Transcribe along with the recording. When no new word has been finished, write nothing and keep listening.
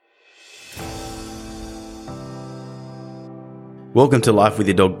Welcome to Life with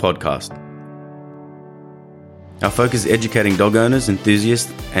Your Dog podcast. Our focus is educating dog owners, enthusiasts,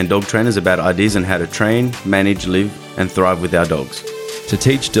 and dog trainers about ideas on how to train, manage, live, and thrive with our dogs. To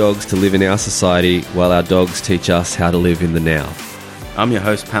teach dogs to live in our society while our dogs teach us how to live in the now. I'm your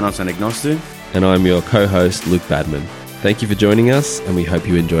host, Panos Anagnostou. And I'm your co-host, Luke Badman. Thank you for joining us, and we hope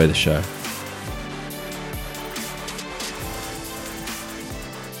you enjoy the show.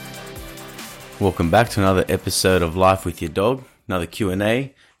 Welcome back to another episode of Life with Your Dog, another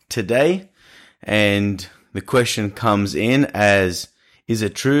Q&A today. And the question comes in as, is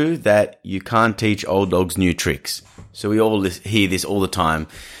it true that you can't teach old dogs new tricks? So we all hear this all the time,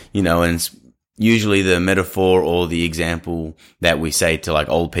 and it's usually the metaphor or the example that we say to like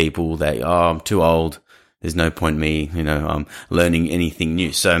old people that, I'm too old. There's no point me, learning anything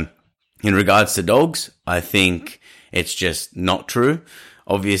new. So in regards to dogs, I think it's just not true.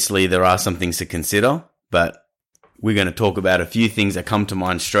 Obviously, there are some things to consider, but we're going to talk about a few things that come to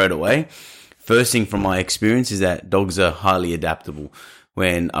mind straight away. First thing from my experience is that dogs are highly adaptable.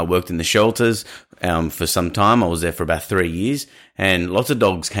 When I worked in the shelters for some time, I was there for about 3 years, and lots of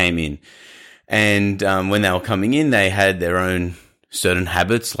dogs came in. And when they were coming in, they had their own certain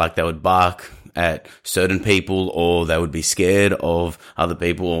habits, like they would bark at certain people, or they would be scared of other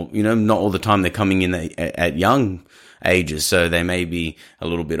people. Not all the time they're coming in at young ages, so they may be a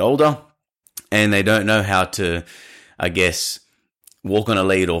little bit older and they don't know how to, walk on a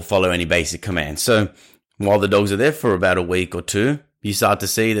lead or follow any basic commands. So while the dogs are there for about a week or two, you start to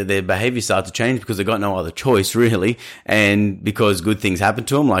see that their behavior starts to change because they've got no other choice really, and because good things happen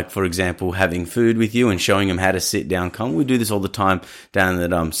to them, like for example having food with you and showing them how to sit down calm. We do this all the time down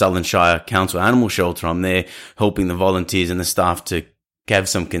at Southern Shire Council Animal Shelter. I'm there helping the volunteers and the staff to have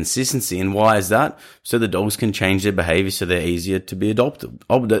some consistency. And why is that? So the dogs can change their behavior so they're easier to be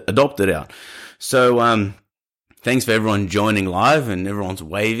adopted out. So thanks for everyone joining live, and everyone's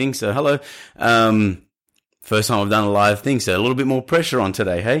waving, so hello. First time I've done a live thing, so a little bit more pressure on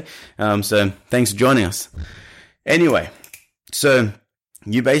today, hey? So thanks for joining us. Anyway, so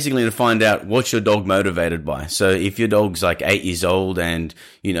you basically need to find out what's your dog motivated by. So if your dog's like 8 years old and,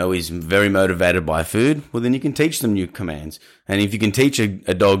 is very motivated by food, well, then you can teach them new commands. And if you can teach a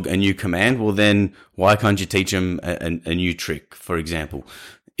dog a new command, well, then why can't you teach them a new trick, for example?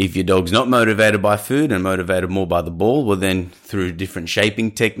 If your dog's not motivated by food and motivated more by the ball, well, then through different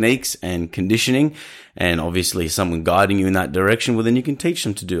shaping techniques and conditioning, and obviously someone guiding you in that direction, well, then you can teach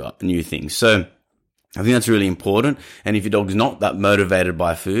them to do new things. So I think that's really important. And if your dog's not that motivated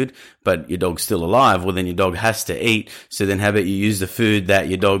by food, but your dog's still alive, well, then your dog has to eat. So then how about you use the food that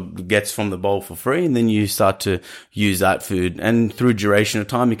your dog gets from the bowl for free, and then you start to use that food. And through duration of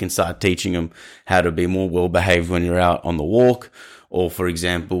time, you can start teaching them how to be more well-behaved when you're out on the walk, or for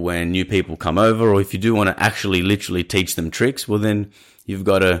example, when new people come over, or if you do want to actually literally teach them tricks, well, then you've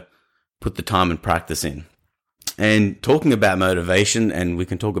got to put the time and practice in. And talking about motivation, and we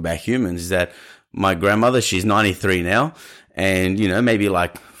can talk about humans, is that my grandmother, she's 93 now, and, maybe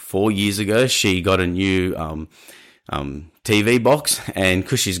like 4 years ago, she got a new TV box, and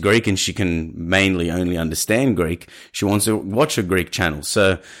because she's Greek and she can mainly only understand Greek, she wants to watch a Greek channel.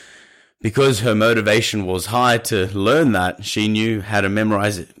 So because her motivation was high to learn that, she knew how to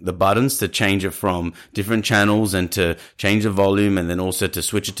memorize the buttons to change it from different channels and to change the volume, and then also to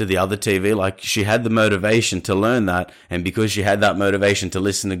switch it to the other TV. Like, she had the motivation to learn that, and because she had that motivation to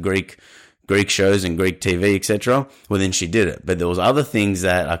listen to Greek shows and Greek TV, etc., well, then she did it. But there was other things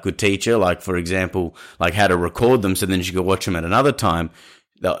that I could teach her, like, for example, like how to record them so then she could watch them at another time.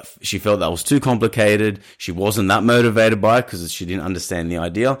 That she felt that was too complicated. She wasn't that motivated by it because she didn't understand the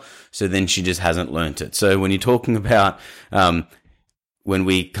idea. So then she just hasn't learnt it. So when you're talking about when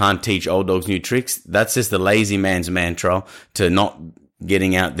we can't teach old dogs new tricks, that's just the lazy man's mantra to not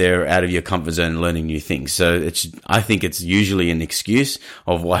getting out there out of your comfort zone and learning new things. So I think it's usually an excuse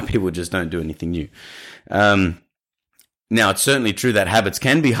of why people just don't do anything new. Now, it's certainly true that habits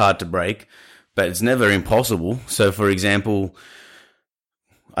can be hard to break, but it's never impossible. So for example,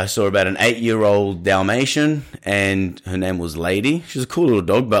 I saw about an 8-year-old Dalmatian, and her name was Lady. She's a cool little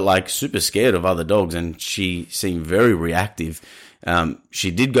dog, but like super scared of other dogs, and she seemed very reactive. She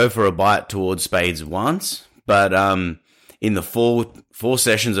did go for a bite towards Spades once, but in the four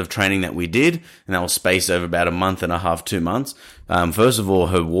sessions of training that we did, and that was spaced over about a month and a half, 2 months. First of all,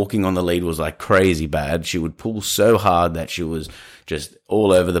 her walking on the lead was like crazy bad. She would pull so hard that she was just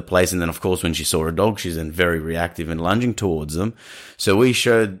all over the place. And then, of course, when she saw a dog, she's then very reactive and lunging towards them. So we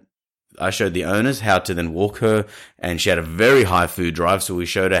showed the owners how to then walk her, and she had a very high food drive, so we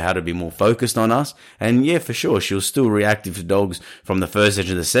showed her how to be more focused on us. And yeah, for sure, she was still reactive to dogs from the first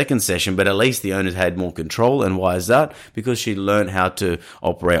session to the second session, but at least the owners had more control. And why is that? Because she learned how to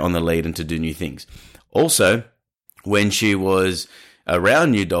operate on the lead and to do new things. Also, when she was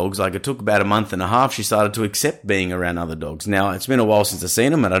around new dogs, like it took about a month and a half, she started to accept being around other dogs. Now, it's been a while since I've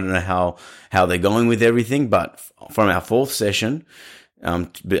seen them, and I don't know how they're going with everything, but from our fourth session,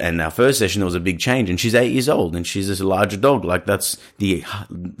 and our first session, there was a big change, and she's 8 years old, and she's a larger dog. Like that's the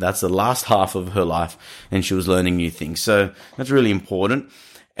last half of her life, and she was learning new things. So that's really important.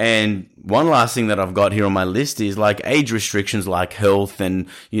 And one last thing that I've got here on my list is like age restrictions, like health, and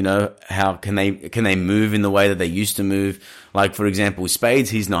how can they move in the way that they used to move. Like for example, with Spades,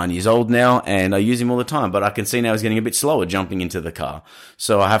 he's 9 years old now, and I use him all the time, but I can see now he's getting a bit slower jumping into the car.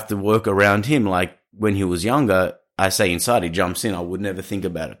 So I have to work around him. Like when he was younger, I say inside, he jumps in. I would never think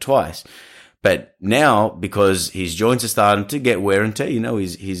about it twice. But now, because his joints are starting to get wear and tear,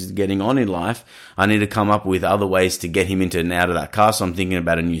 he's getting on in life, I need to come up with other ways to get him into and out of that car. So I'm thinking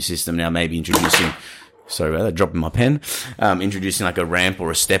about a new system now, maybe introducing, sorry about that, dropping my pen, introducing like a ramp or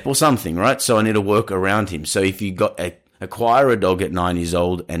a step or something, right? So I need to work around him. So if you acquire a dog at 9 years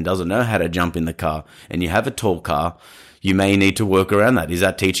old and doesn't know how to jump in the car, and you have a tall car, you may need to work around that. Is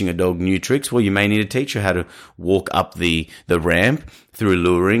that teaching a dog new tricks? Well, you may need to teach her how to walk up the ramp through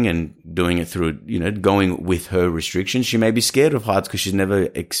luring and doing it through, going with her restrictions. She may be scared of heights because she's never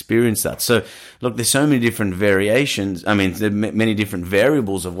experienced that. So look, there's so many different variations. I mean, there are many different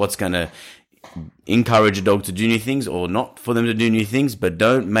variables of what's going to encourage a dog to do new things or not for them to do new things, but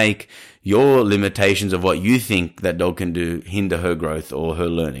don't make your limitations of what you think that dog can do hinder her growth or her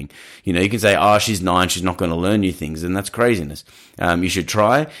learning. You can say, she's 9, she's not going to learn new things, and that's craziness. You should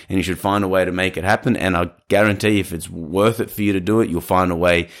try, and you should find a way to make it happen, and I guarantee if it's worth it for you to do it, you'll find a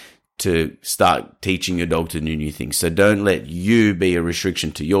way to start teaching your dog to do new things. So don't let you be a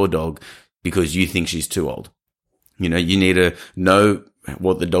restriction to your dog because you think she's too old. You need to know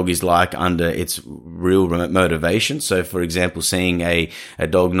what the dog is like under its real motivation. So, for example, seeing a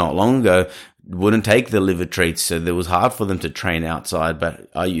dog not long ago wouldn't take the liver treats, so it was hard for them to train outside, but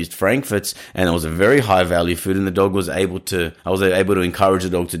I used Frankfurt's, and it was a very high value food, and I was able to encourage the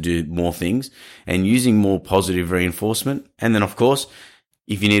dog to do more things and using more positive reinforcement. And then, of course,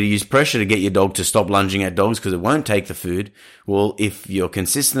 if you need to use pressure to get your dog to stop lunging at dogs because it won't take the food, well, if you're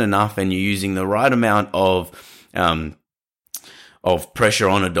consistent enough and you're using the right amount of pressure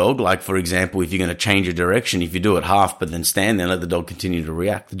on a dog, like for example, if you're going to change a direction, if you do it half but then stand there and let the dog continue to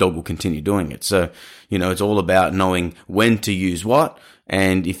react, the dog will continue doing it. So, it's all about knowing when to use what.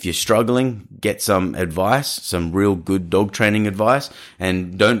 And if you're struggling, get some advice, some real good dog training advice,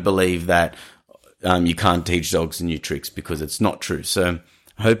 and don't believe that you can't teach dogs new tricks, because it's not true. So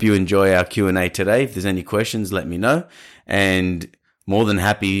I hope you enjoy our Q&A today. If there's any questions, let me know. And more than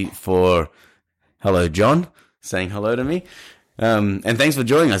happy for hello, John, saying hello to me. And thanks for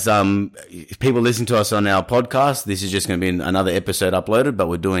joining us. If people listen to us on our podcast, this is just going to be another episode uploaded, but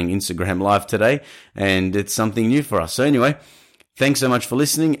we're doing Instagram Live today, and it's something new for us. So anyway, thanks so much for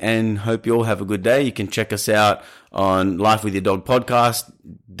listening, and hope you all have a good day. You can check us out on Life with Your Dog podcast.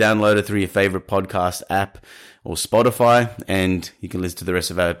 Download it through your favorite podcast app or Spotify, and you can listen to the rest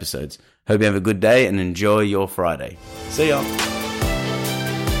of our episodes. Hope you have a good day and enjoy your Friday. See ya.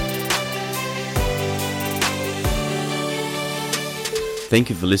 Thank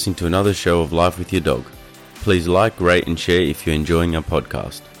you for listening to another show of Life with Your Dog. Please like, rate, and share if you're enjoying our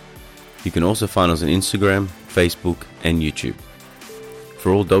podcast. You can also find us on Instagram, Facebook, and YouTube.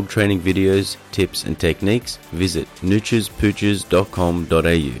 For all dog training videos, tips, and techniques, visit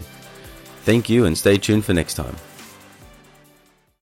noochespooches.com.au. Thank you, and stay tuned for next time.